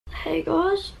Hey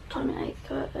guys, time at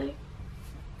 8:30.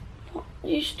 Not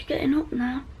used to getting up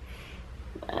now,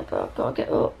 but I've got to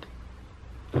get up.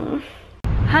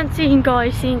 Haven't seen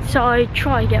guys since I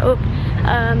tried to get up.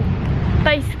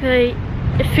 Basically,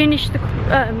 finished the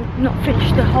not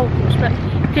finished the whole course, but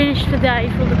finished the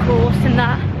day for the course and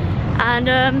that. And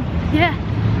yeah,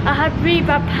 I had really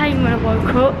bad pain when I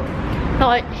woke up,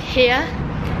 like here.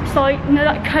 It's like, you know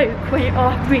that coke when you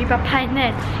have really bad pain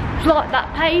then? It's like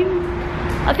that pain.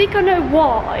 I think I know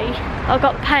why I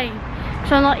got pain.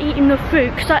 So I'm like eating the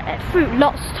fruit, because I ate fruit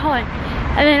lots of time,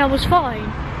 and then I was fine.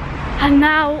 And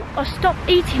now I stopped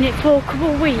eating it for a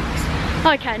couple of weeks.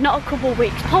 Okay, not a couple of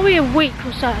weeks, probably a week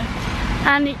or so.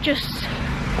 And it just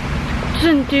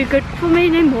doesn't do good for me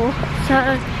anymore. So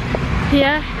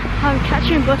yeah, I'm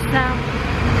catching a bus now.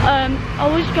 I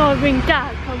was going to ring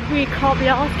Dad, I really can't be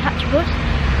asked to catch a bus.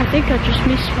 I think I just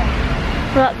missed one.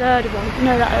 Well, that third one.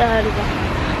 No, that third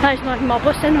one. No, it's not in my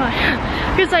bus anyway.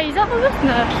 I was say, is that my bus?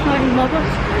 No, it's not in my bus.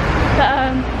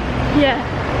 But yeah,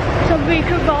 so we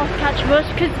could go to catch a bus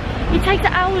because it takes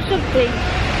an hour or something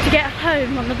to get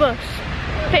home on the bus.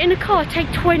 But in the car it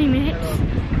takes 20 minutes.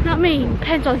 You know what I mean?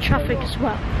 Depends on traffic as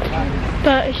well.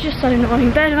 But it's just so annoying.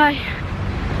 But anyway,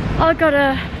 I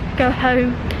gotta go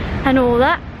home and all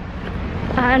that.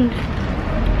 And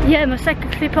yeah, my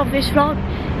second clip of this vlog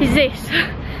is this.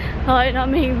 I know what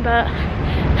I mean, but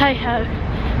hey ho.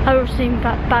 I was seeing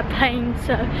bad pain,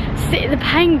 so the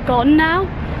pain gone now,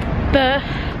 but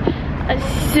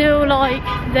it's still like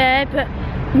there, but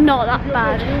not that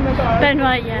bad. But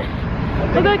anyway, yeah,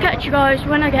 I'm gonna catch you guys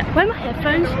when I get, where are my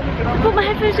headphones? I put my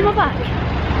headphones in my bag.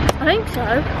 I think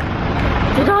so.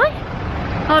 Did I?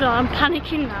 Hold on, I'm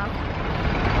panicking now.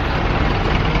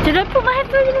 Did I put my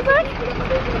headphones in the bag?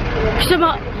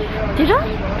 Did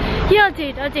I? Yeah,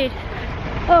 I did.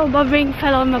 Oh, my ring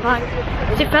fell on my bag.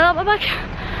 Did it fell out my bag?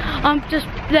 I'm just,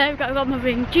 there we go, I got my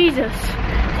ring. Jesus,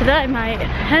 today mate.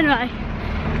 Anyway,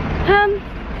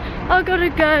 I've got to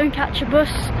go and catch a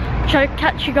bus. So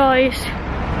catch you guys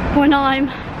when I'm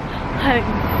home.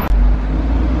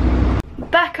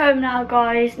 Back home now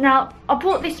guys. Now, I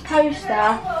bought this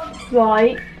poster,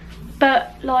 right,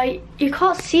 but like, you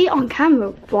can't see it on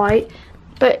camera, right,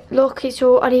 but look, it's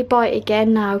all, I need to buy it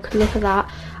again now, because look at that.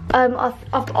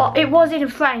 It was in a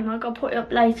frame, I got to put it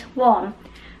up later on.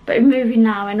 But it's moving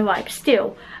now anyway, but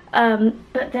still.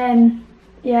 But then,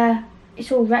 yeah,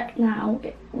 it's all wrecked now,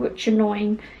 which is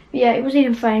annoying. But yeah, it was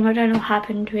in a frame, I don't know what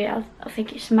happened to it. I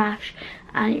think it smashed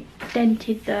and it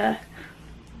dented the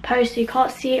poster. You can't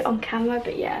see it on camera,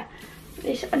 but yeah.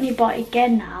 I need to buy it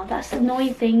again now. That's the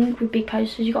annoying thing with big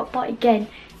posters, you got to buy it again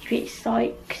if it's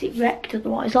like, because it wrecked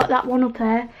otherwise. Like that one up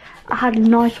there, I had a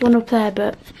nice one up there,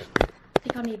 but I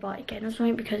think I need to buy it again or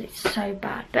something because it's so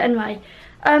bad. But anyway,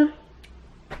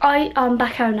 I'm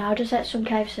back home now. I just ate some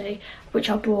KFC, which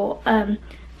I bought, so I'm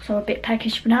a bit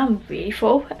peckish, but now I'm really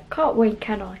full. I can't win,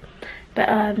 can I? But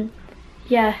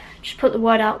yeah, just put the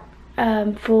word out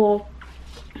for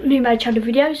new made channel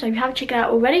video. So if you haven't checked it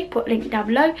out already, put a link down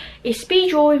below. It's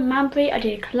Speed Drawing Manpreet. I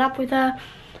did a collab with her.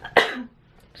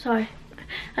 Sorry,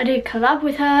 I did a collab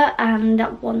with her, and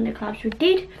that one of the collabs we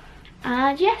did.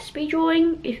 And yeah, speed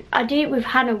drawing. I did it with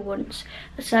Hannah once,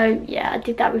 so yeah, I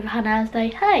did that with Hannah. I was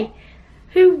like, hey,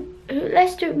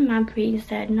 let's do it with Manpreet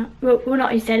instead. Well,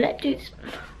 not instead, let's do this.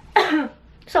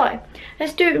 Sorry,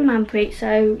 let's do it with Manpreet.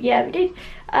 So yeah, we did.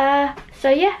 So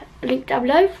yeah, link down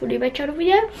below for the red channel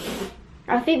video.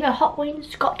 I think the hot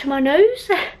wings got to my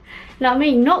nose. No, I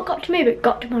mean, not got to me, but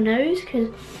got to my nose, because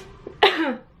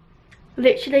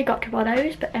literally got to my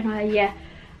nose. But anyway, yeah,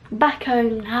 back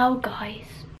home now, guys.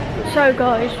 So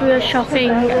guys, we were shopping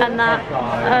and that.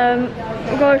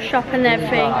 We go shopping and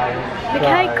everything.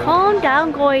 Okay, calm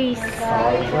down guys.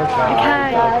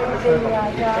 Okay.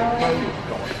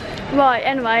 Right,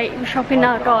 anyway, we're shopping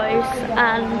now guys,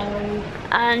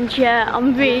 and yeah,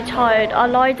 I'm really tired. I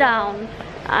lie down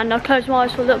and I closed my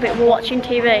eyes for a little bit, we're watching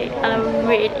TV, and I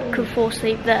really could fall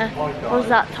asleep there. I was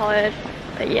that tired.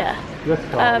 But yeah.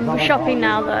 We're shopping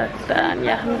now though, but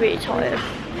yeah, I'm really tired.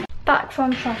 Back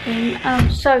from shopping.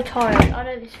 I'm so tired. I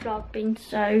know this vlog been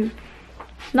so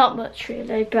not much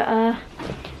really, but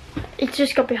it's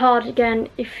just got to be hard again.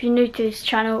 If you're new to this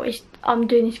channel, I'm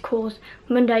doing this course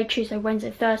Monday, Tuesday, Wednesday,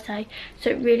 Thursday,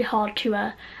 so it's really hard to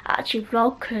actually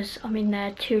vlog, because I'm in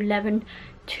there 2:11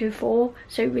 to 4,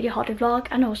 so it's really hard to vlog,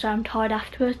 and also I'm tired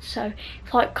afterwards. So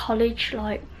it's like college,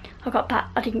 like I got back,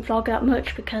 I didn't vlog that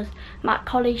much because I'm at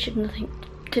college and nothing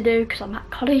to do because I'm at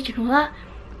college and all that.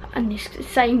 And this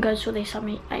same goes for this, I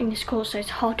mean, in this course, so it's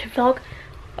hard to vlog.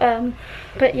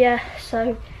 But yeah,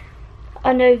 so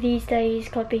I know these days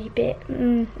gotta be a bit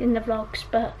in the vlogs,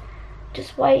 but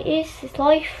just the way it is. It's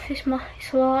life. It's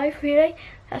life really.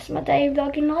 That's my daily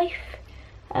vlogging life.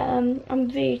 I'm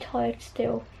really tired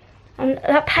still. And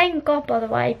that paint gone by the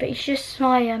way, but it's just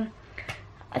my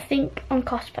I think I'm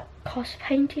cost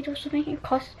painted or something.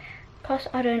 Cost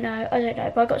I don't know,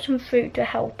 but I got some fruit to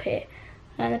help it.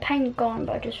 And the paint gone,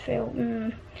 but I just feel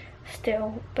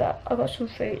still, but I got some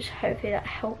fruits, hopefully that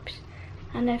helps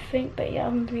and everything. But yeah,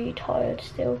 I'm really tired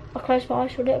still. I closed my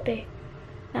eyes for a little bit.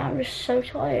 Now I'm just so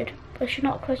tired. I should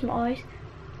not close my eyes.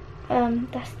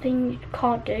 That's the thing you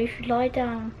can't do. If you lie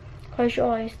down, close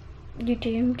your eyes, you're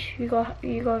doomed. You got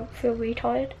feel really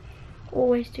tired.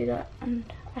 Always do that,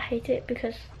 and I hate it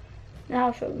because now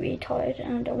I feel really tired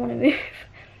and I don't want to move.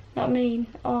 I mean,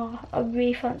 oh, I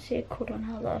really fancy a cuddle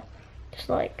now though. Just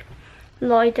like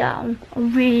lie down. I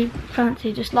really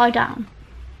fancy just lie down.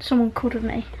 Someone cuddle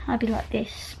me. I'd be like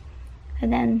this,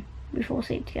 and then we fall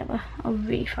asleep together. I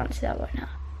really fancy that right now.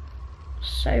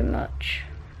 So much.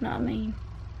 You know what I mean?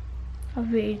 I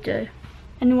really do.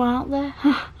 Anyone out there?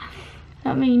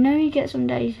 I mean, you know, you get some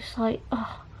days just like,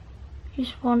 oh, you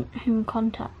just want human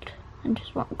contact and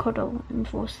just want to cuddle and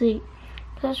fall asleep.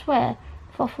 Because I swear,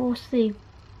 if I fall asleep,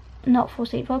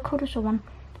 if I cuddle someone,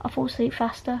 I fall asleep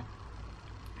faster.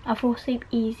 I fall asleep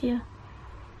easier. You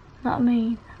know what I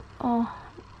mean? Oh,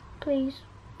 please,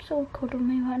 someone cuddle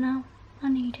me right now. I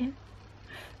need it.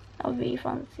 I really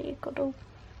fancy a cuddle.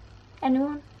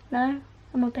 Anyone? No?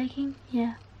 Am I begging?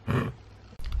 Yeah.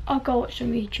 I'll go watch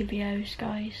some YouTube videos,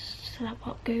 guys. So that's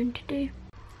what I'm going to do.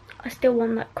 I still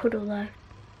want that cuddle though.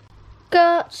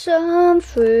 Got some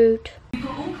fruit. We've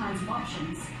got all kinds of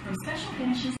options, from special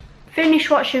finishes. Finish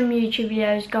watching YouTube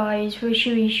videos, guys. We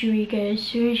should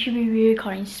be really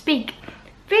kind. Speak.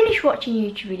 Finish watching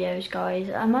YouTube videos, guys.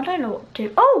 I don't know what to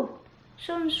do. Oh,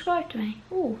 someone subscribed to me.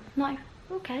 Oh, nice.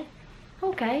 Okay.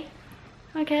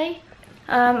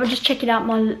 I'm just checking out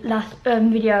my last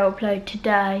video I uploaded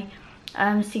today.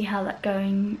 See how that's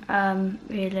going.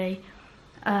 Really.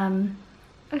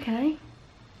 Okay.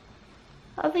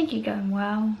 I think you're going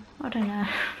well. I don't know.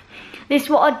 This is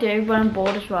what I do when I'm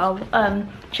bored as well.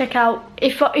 Check out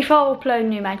if I upload a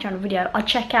new main channel video, I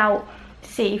check out to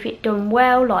see if it's done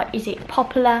well. Like, is it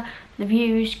popular? The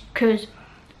views, because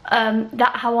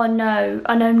that's how I know.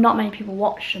 I know not many people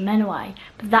watch them anyway,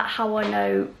 but that's how I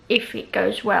know if it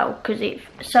goes well. Because if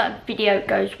a certain video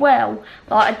goes well,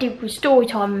 like I did with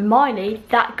Storytime with Miley,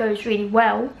 that goes really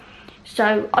well.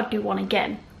 So I do one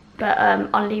again, but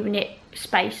I'm leaving it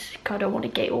space because I don't want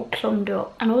to get it all clumped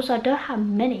up. And also I don't have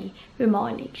many with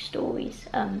Miley stories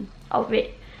of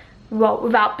it, well,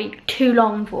 without being too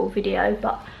long for a video.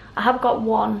 But I have got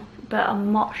one, but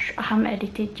I haven't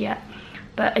edited yet.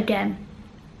 But again,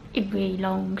 it's really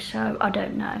long, so I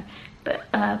don't know.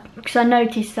 But because I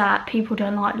noticed that people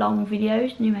don't like long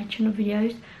videos, new channel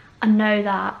videos. I know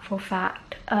that for a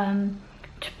fact.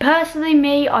 Personally,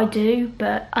 me, I do,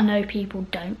 but I know people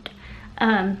don't.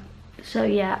 So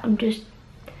yeah, I'm just,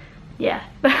 yeah,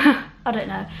 I don't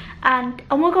know. And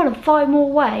oh my god, I'm 5 more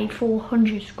away for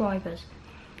 100 subscribers.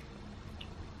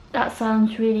 That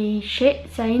sounds really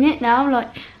shit saying it now, like,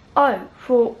 oh,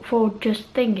 for just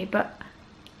thinking, but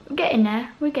we're getting there.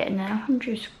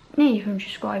 100, nearly 100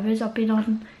 subscribers. I've been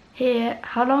on here,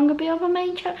 how long have I been on my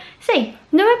main channel? See,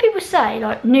 you know when people say,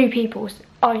 like, new people,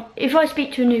 if I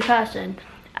speak to a new person,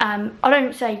 I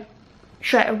don't say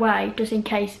straight away, just in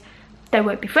case they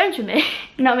won't be friends with me.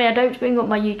 You know what I mean? I don't bring up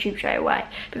my YouTube straight away.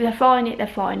 But if they find it, they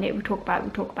find it. We talk about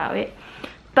it.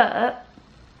 But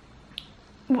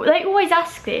they always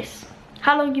ask this: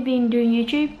 how long you been doing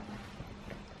YouTube?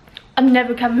 I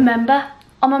never can remember.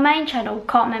 On my main channel,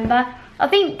 can't remember. I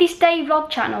think this day vlog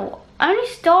channel, I only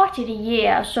started a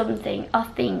year or something, I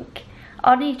think.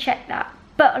 I need to check that.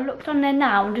 But I looked on there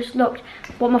now and just looked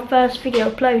what my first video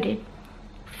uploaded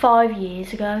 5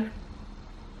 years ago.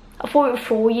 I thought it was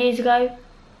 4 years ago.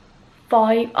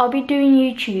 5. I'll be doing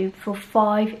YouTube for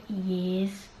 5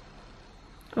 years.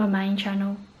 My main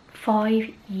channel. 5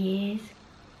 years.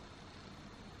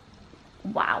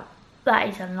 Wow, that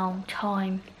is a long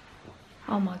time.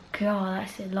 Oh my god,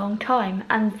 that's a long time.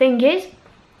 And the thing is,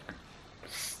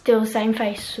 still the same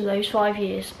face for those 5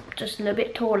 years, just a little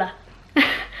bit taller.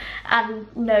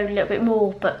 And no, a little bit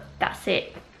more, but that's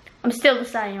it. I'm still the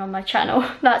same on my channel.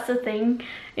 That's the thing.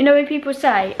 You know when people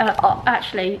say,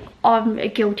 actually, I'm a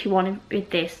guilty one with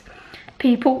this.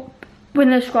 People, when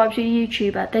they subscribe to a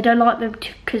YouTuber, they don't like them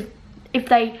because if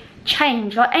they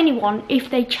change, like anyone, if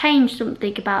they change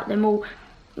something about them, or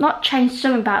not change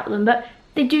something about them, but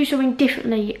they do something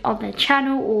differently on their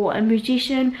channel, or a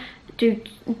musician do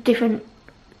different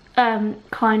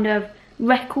kind of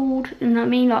record, you know what I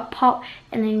mean, like pop,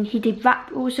 and then he did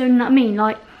rap also, you know what I mean,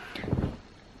 like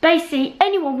basically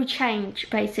anyone would change,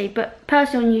 basically, but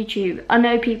personally on YouTube, I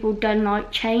know people don't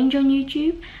like change on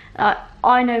YouTube.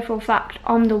 I know for a fact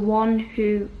I'm the one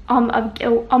who, I'm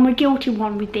a guilty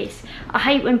one with this. I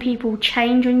hate when people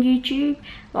change on YouTube.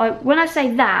 Like, when I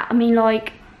say that, I mean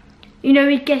like, you know,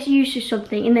 it gets used to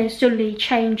something and then suddenly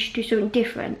change to something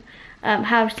different.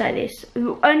 How to say this?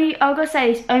 I'm gonna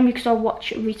say this only because I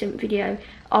watched a recent video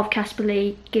of Casper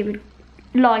Lee giving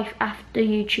life after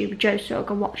YouTube, Joe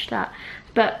Sugg. I watched that.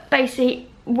 But basically,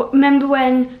 remember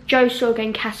when Joe Sugg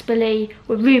and Casper Lee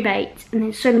were roommates, and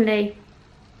then suddenly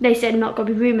they said not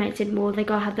gonna be roommates anymore, they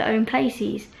gotta have their own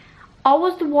places. I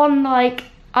was the one, like,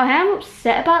 I am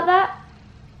upset about that,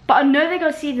 but I know they're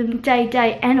gonna see them day to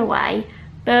day anyway.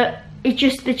 But it's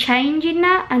just the change in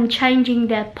that, and changing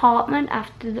their apartment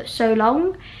after so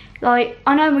long. Like,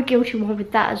 I know I'm a guilty one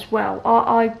with that as well.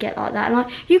 I get like that, and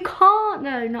like, you can't,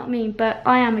 no, not me, but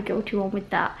I am a guilty one with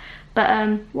that. But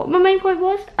what my main point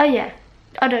was, oh yeah,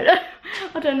 I don't know,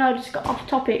 I just got off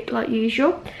topic like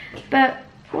usual. But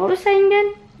what was I saying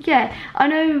again? Yeah, I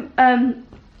know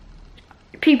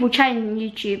people change on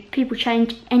YouTube, people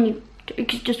change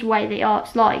it's just the way they are,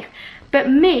 it's life. But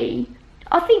me,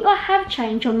 I think I have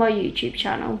changed on my YouTube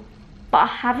channel, but I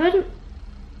haven't.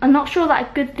 I'm not sure that's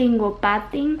a good thing or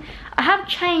bad thing. I have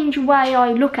changed the way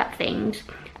I look at things,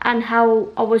 and how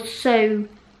I was so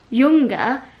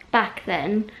younger back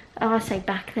then. I say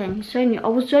back then, I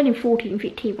was only 14,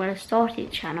 15 when I started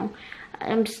the channel.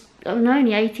 I'm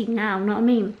only 18 now, you know what I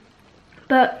mean?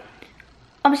 But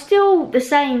I'm still the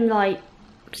same, like,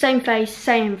 same face,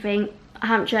 same thing. I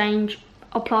haven't changed.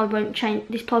 I probably won't change.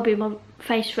 This probably my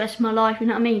face for the rest of my life, you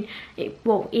know what I mean? It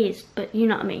is, but you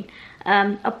know what I mean.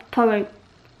 I probably,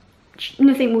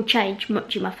 nothing will change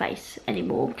much in my face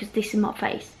anymore, because this is my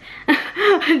face.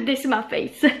 This is my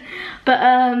face.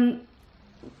 But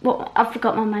well, I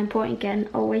forgot my main point again.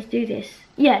 I always do this.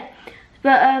 Yeah,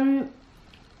 but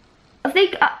I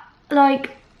think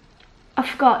like, I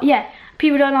forgot. Yeah,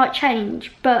 people don't like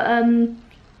change, but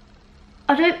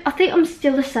I think I'm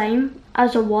still the same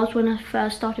as I was when I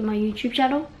first started my YouTube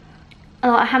channel.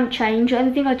 I haven't changed. The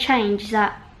only thing I changed is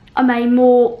that I made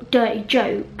more dirty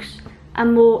jokes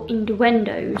and more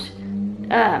innuendos.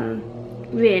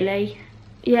 Really,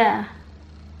 yeah,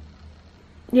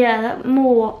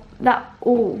 that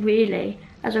all really,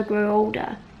 as I grow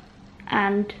older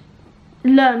and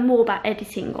learn more about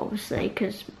editing, obviously,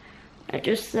 because I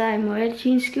just say my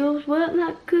editing skills weren't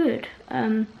that good.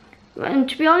 And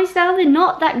to be honest now, they're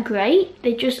not that great,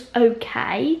 they're just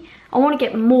okay. I want to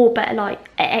get more better, like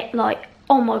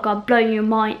oh my god, blowing your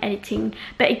mind editing.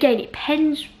 But again, it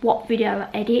depends what video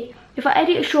I edit. If I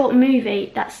edit a short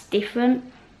movie, that's different.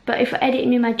 But if I edit a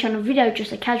new main channel video,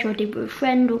 just a casual I did with a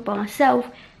friend or by myself,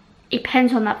 it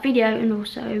depends on that video, and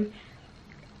also, you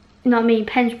know what I mean,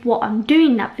 depends what I'm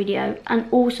doing in that video, and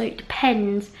also it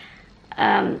depends,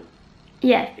 that's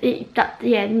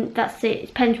it. It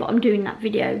depends what I'm doing in that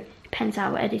video. Depends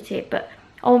how I edit it. But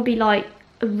I won't be like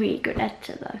a really good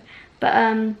editor though. But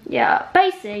yeah,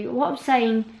 basically what I'm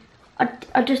saying,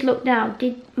 I just looked now.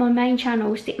 Did my main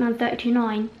channel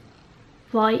Stickman329,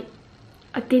 right?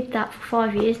 I did that for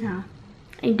 5 years now.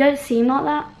 And it don't seem like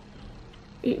that.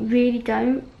 It really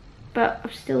don't. But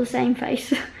I'm still the same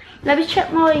face. Let me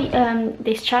check my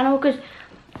this channel, because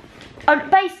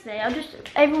basically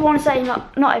everyone's saying,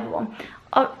 not everyone.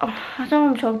 I don't know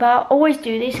what I'm talking about. I always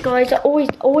do this, guys. I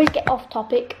always get off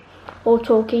topic or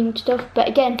talking stuff. But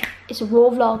again, it's a raw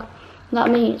vlog. You know what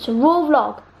I mean? It's a raw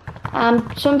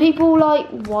vlog. Some people like,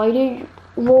 why do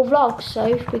raw vlogs,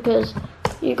 so? Because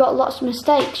you got lots of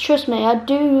mistakes. Trust me, I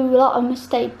do a lot of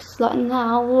mistakes like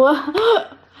now.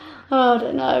 I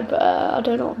don't know, but I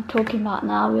don't know what I'm talking about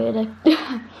now, really.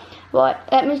 Right,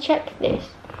 let me check this.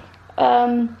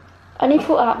 I need to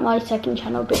put out my second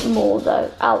channel a bit more though,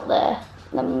 out there,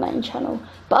 than my main channel.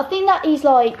 But I think that he's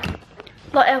like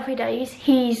Elfie Days,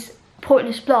 he's putting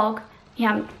this vlog. He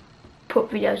hasn't put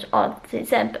videos on since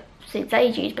then, but since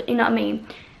ages, but you know what I mean.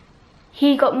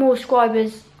 He got more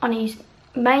subscribers on his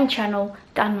main channel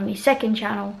than on his second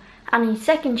channel. And his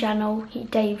second channel, he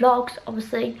daily vlogs,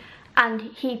 obviously, and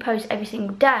he posts every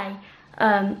single day,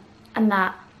 and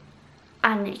that,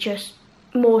 and it's just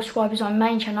more subscribers on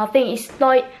main channel. I think it's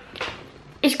like,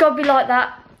 it's got to be like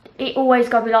that. It always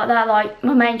got to be like that. Like,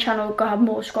 my main channel got to have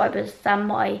more subscribers than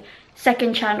my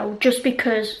second channel, just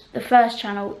because the first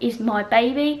channel is my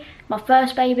baby, my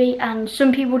first baby. And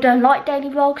some people don't like daily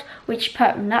vlogs, which is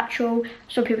perfectly natural.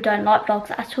 Some people don't like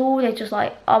vlogs at all. They're just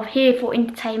like, I'm here for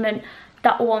entertainment.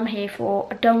 That's all I'm here for.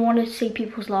 I don't want to see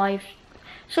people's lives.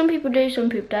 Some people do, some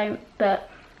people don't, but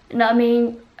you know what I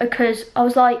mean? Because I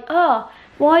was like, oh,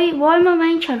 why my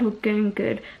main channel going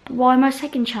good, but why my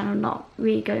second channel not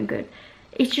really going good?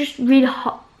 It's just really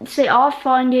hard. See, I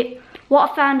find it,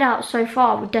 what I found out so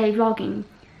far with day vlogging,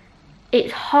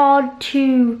 it's hard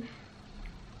to,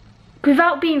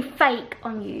 without being fake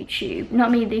on YouTube, you know what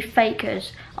I mean, the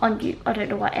fakers on YouTube, I don't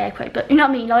know what air quote, but you know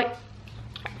what I mean, like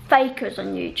fakers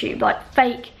on YouTube, like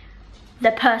fake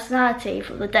their personality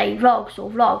for the day vlogs or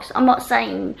vlogs. I'm not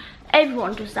saying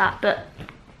everyone does that, but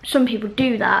some people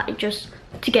do that, it just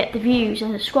to get the views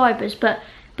and subscribers. But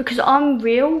because I'm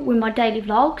real with my daily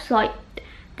vlogs, like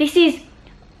this is,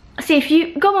 see, if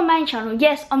you go on my main channel,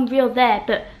 yes, I'm real there,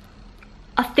 but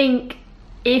I think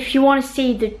if you want to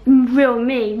see the real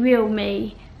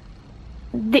me,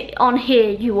 on here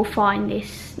you will find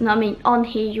this. You know what I mean? On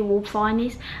here you will find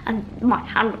this, and my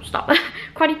hand will stop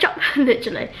quite a chop,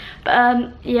 literally.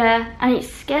 But yeah, and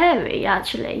it's scary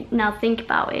actually. Now think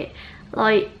about it.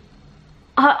 Like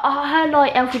I heard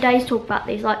like Elfie Days talk about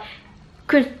this, like,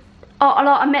 cause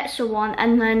I met someone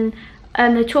and then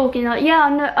they're talking like,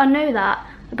 yeah, I know that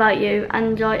about you,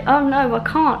 and like, oh no, I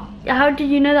can't. How did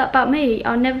you know that about me?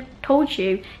 I never told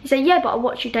you. He said, yeah, but I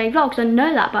watch your day vlogs, I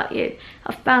know that about you.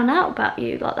 I found out about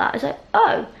you like that. I said,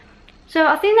 oh. So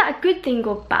I think that's a good thing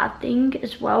or bad thing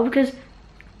as well, because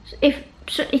it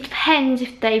depends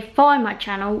if they find my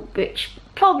channel, which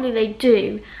probably they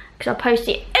do, because I post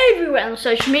it everywhere on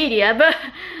social media, but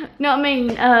you know what I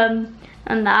mean,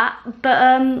 and that.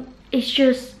 But it's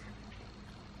just,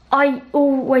 I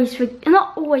always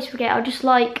not always forget, I just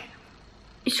like,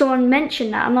 if someone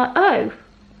mentioned that, I'm like, oh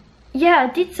yeah,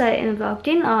 I did say it in the vlog,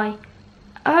 didn't I?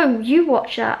 Oh, you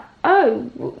watch that. Oh,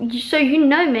 so you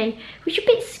know me. Which is a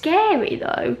bit scary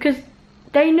though, because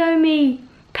they know me.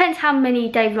 Depends how many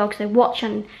day vlogs they watch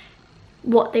and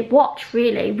what they watch,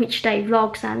 really, which day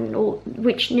vlogs and or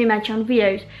which new man channel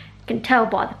videos. You can tell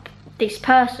by this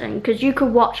person, because you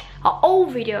could watch an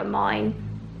old video of mine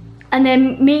and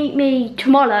then meet me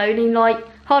tomorrow and then like,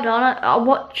 hold on, I'll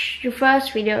watch your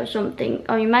first video or something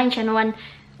on your main channel, and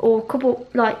or a couple,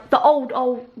 like the old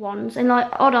ones, and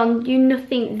like, hold on, you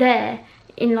nothing there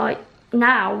in like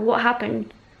now, what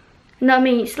happened? You know what I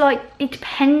mean? It's like, it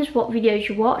depends what videos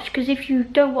you watch, because if you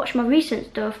don't watch my recent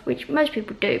stuff, which most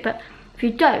people do, but if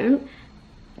you don't,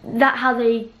 that's how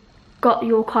they got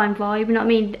your kind vibe, you know what I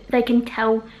mean? They can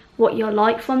tell what you're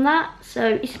like from that,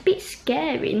 so it's a bit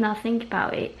scary now I think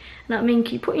about it. You know what I mean?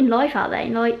 'Cause you're putting life out there,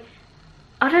 and like,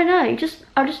 I don't know,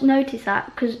 I just noticed that,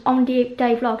 because on the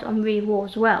day vlogs I'm really raw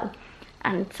as well,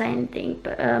 and say anything,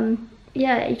 but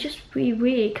yeah, it's just really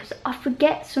weird, because I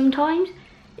forget sometimes,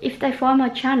 if they find my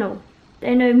channel,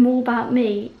 they know more about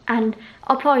me, and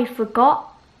I probably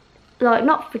forgot, like,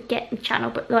 not forget the channel,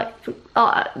 but like,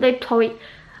 they probably,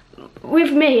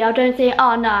 with me, I don't think,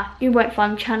 oh nah, you won't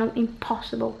find the channel,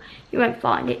 impossible, you won't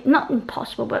find it, not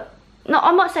impossible, but, no,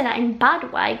 I'm not saying that in a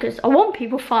bad way, because I want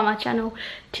people to find my channel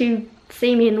to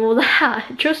see me and all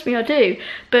that, trust me, I do,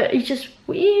 but it's just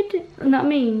weird, you know what I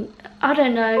mean? I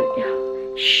don't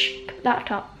know, shh,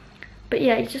 laptop, but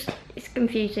yeah, it's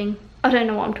confusing. I don't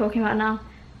know what I'm talking about now.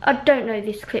 I don't know if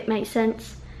this clip makes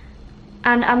sense,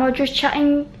 and am I just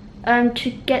chatting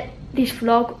to get this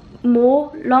vlog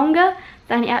longer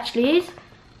than it actually is?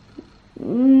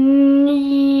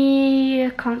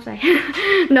 I can't say.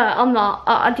 No, I'm not.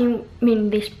 I didn't mean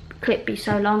this clip be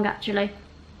so long actually,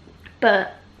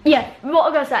 but yeah, what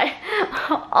I'm gonna say,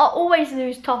 I always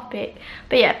lose topic,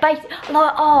 but yeah, basically,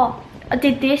 like, oh, I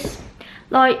did this,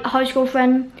 like, a high school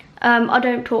friend, I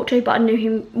don't talk to, but I knew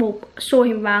him, well, saw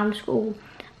him around school,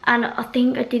 and I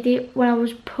think I did it when I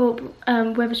was pub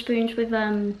Wetherspoons with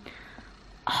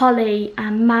Holly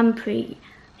and Manpreet.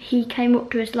 He came up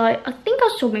to us, like, I think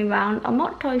I saw him around, I'm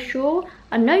not entirely sure,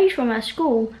 I know he's from our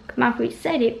school, because Manpreet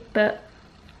said it, but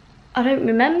I don't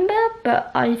remember,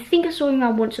 but I think I saw him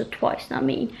around once or twice, you know what I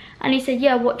mean? And he said,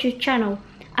 yeah, watch your channel.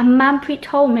 And Manpreet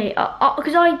told me,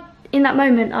 because in that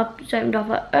moment, I zoned off,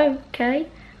 like, okay.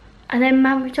 And then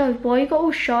Manpreet told me, why you got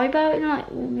all shy about it? And I'm like,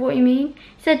 what do you mean?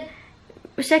 He said,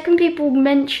 the second people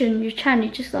mention your channel,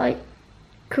 you're just like,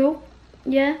 cool,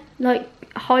 yeah, like,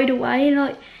 hide away, and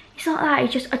like, it's like that,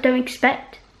 it's just, I don't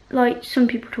expect, like, some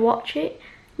people to watch it,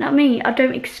 you know what I mean? I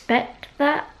don't expect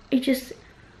that, it just,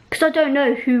 because I don't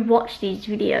know who watched these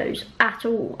videos at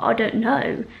all. I don't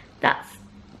know. That's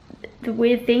the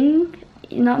weird thing,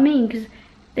 you know what I mean? Because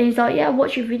then he's like, yeah,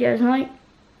 watch your videos. And I'm like,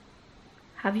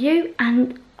 have you?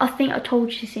 And I think I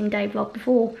told you this in day vlog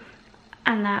before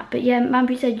and that. But yeah,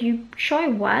 Manpreet said, you shy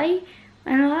away?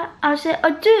 And I said,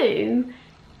 I do,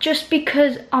 just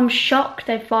because I'm shocked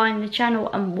they find the channel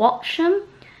and watch them.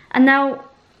 And now,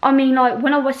 I mean, like,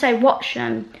 when I would say watch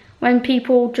them, when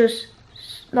people just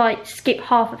like skip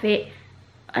half of it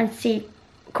and see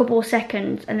couple of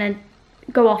seconds and then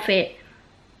go off it.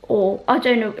 Or I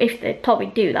don't know if they'd probably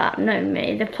do that. No,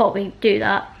 me, they'd probably do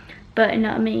that. But you know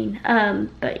what I mean.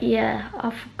 But yeah,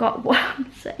 I forgot what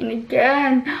I'm saying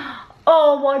again.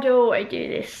 Oh, why do I always do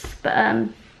this? But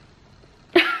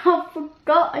I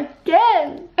forgot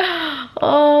again.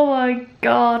 Oh my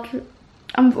god,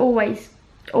 I'm always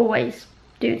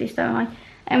do this, don't I?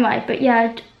 Anyway, but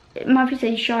yeah, my friend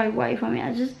said shy away from it.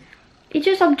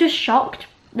 I'm just shocked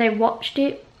they watched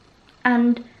it.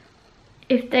 And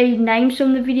if they name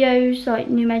some of the videos, like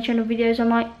New Med Channel videos, I'm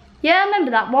like, yeah, I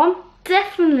remember that one.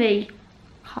 Definitely.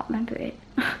 Can't remember it.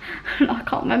 I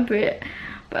can't remember it.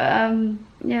 But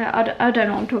yeah, I don't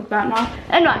know what I'm talking about now.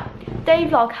 Anyway, day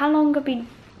vlog. How long have we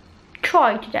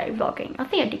tried today vlogging? I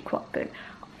think I did quite good.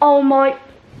 Oh my.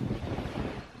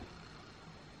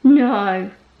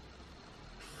 No.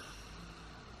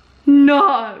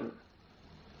 No.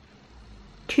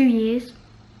 2 years.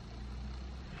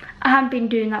 I haven't been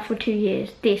doing that for 2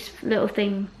 years. This little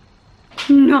thing.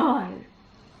 No.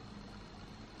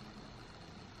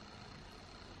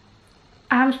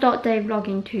 I haven't started day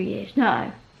vlogging 2 years.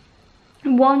 No.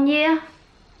 1 year.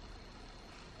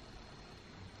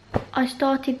 I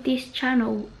started this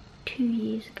channel 2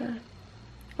 years ago.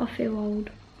 I feel old.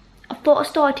 I thought I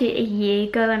started a year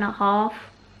ago and a half.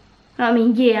 I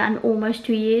mean, year and almost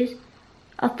 2 years.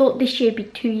 I thought this year would be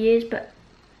 2 years, but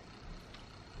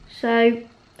so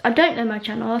I don't know my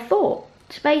channel. I thought,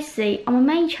 so basically, on my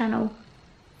main channel,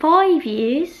 5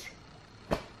 years,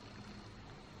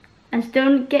 and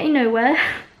still getting nowhere.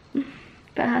 But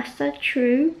that's so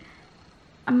true.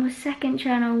 On my second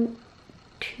channel,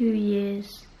 2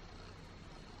 years.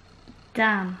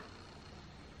 Damn.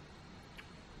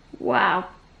 Wow.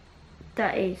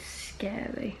 That is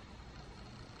scary.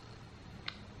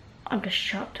 I'm just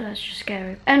shocked, that's just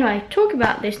scary. Anyway, talk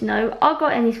about this note. I've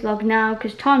got in this vlog now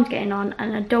because time's getting on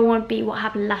and I don't want to be what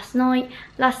happened last night.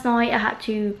 Last night I had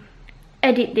to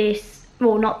edit this,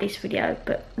 well not this video,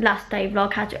 but last day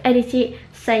vlog. I had to edit it,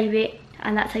 save it,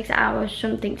 and that takes an hour or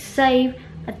something to save.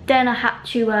 And then I had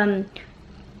to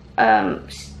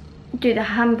do the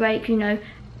handbrake, you know,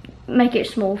 make it a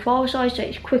small file size so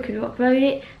it's quicker to upload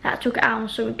it. That took an hour or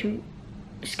something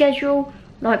to schedule,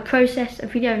 like process a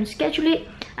video and schedule it.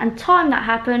 And time that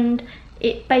happened,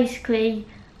 it basically,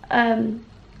 I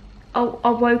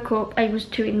woke up, it was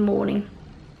 2 in the morning,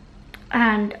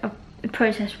 and the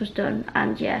process was done,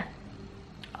 and yeah,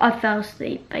 I fell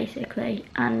asleep basically,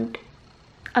 and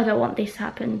I don't want this to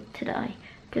happen today,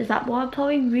 because that's why I'm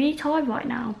probably really tired right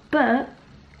now. But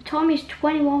the time is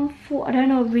 21:40, I don't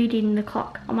know, reading the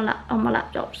clock on my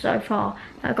laptop so far.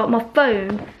 I got my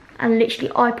phone and literally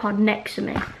iPod next to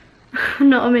me. You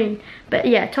know what I mean? But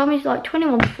yeah, time is like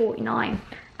 21:49,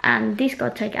 and this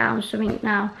got to take an hour or something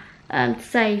now to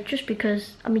save, just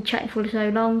because I've been chatting for so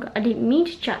long. I didn't mean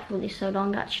to chat for this so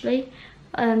long actually.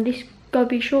 This got to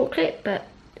be a short clip, but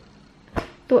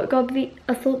I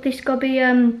thought this got to be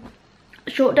a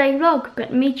short day vlog.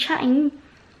 But me chatting,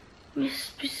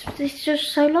 it's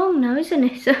just so long now, isn't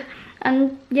it?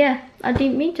 And yeah, I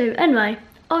didn't mean to. Anyway,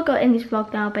 I got in this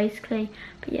vlog now basically.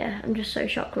 But yeah, I'm just so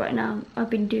shocked right now.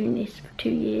 I've been doing this for 2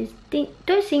 years.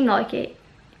 Don't seem like it.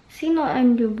 Seem like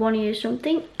I'm doing 1 year or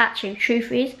something. Actually,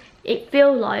 truth is, it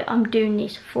feels like I'm doing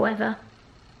this forever.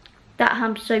 That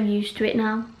I'm so used to it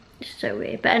now. It's so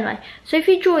weird. But anyway, so if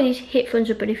you enjoy this, hit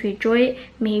thumbs up. But if you enjoy it,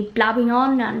 me blabbing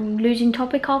on and losing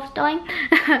topic half the time.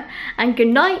 And good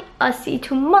night. I'll see you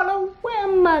tomorrow with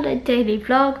another daily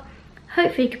vlog.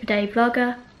 Hopefully, you could be a day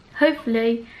vlogger.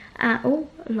 Hopefully,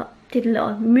 did a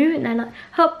lot of movement there, like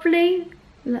hopefully,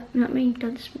 not me,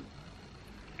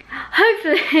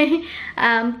 hopefully,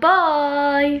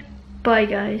 bye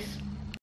guys.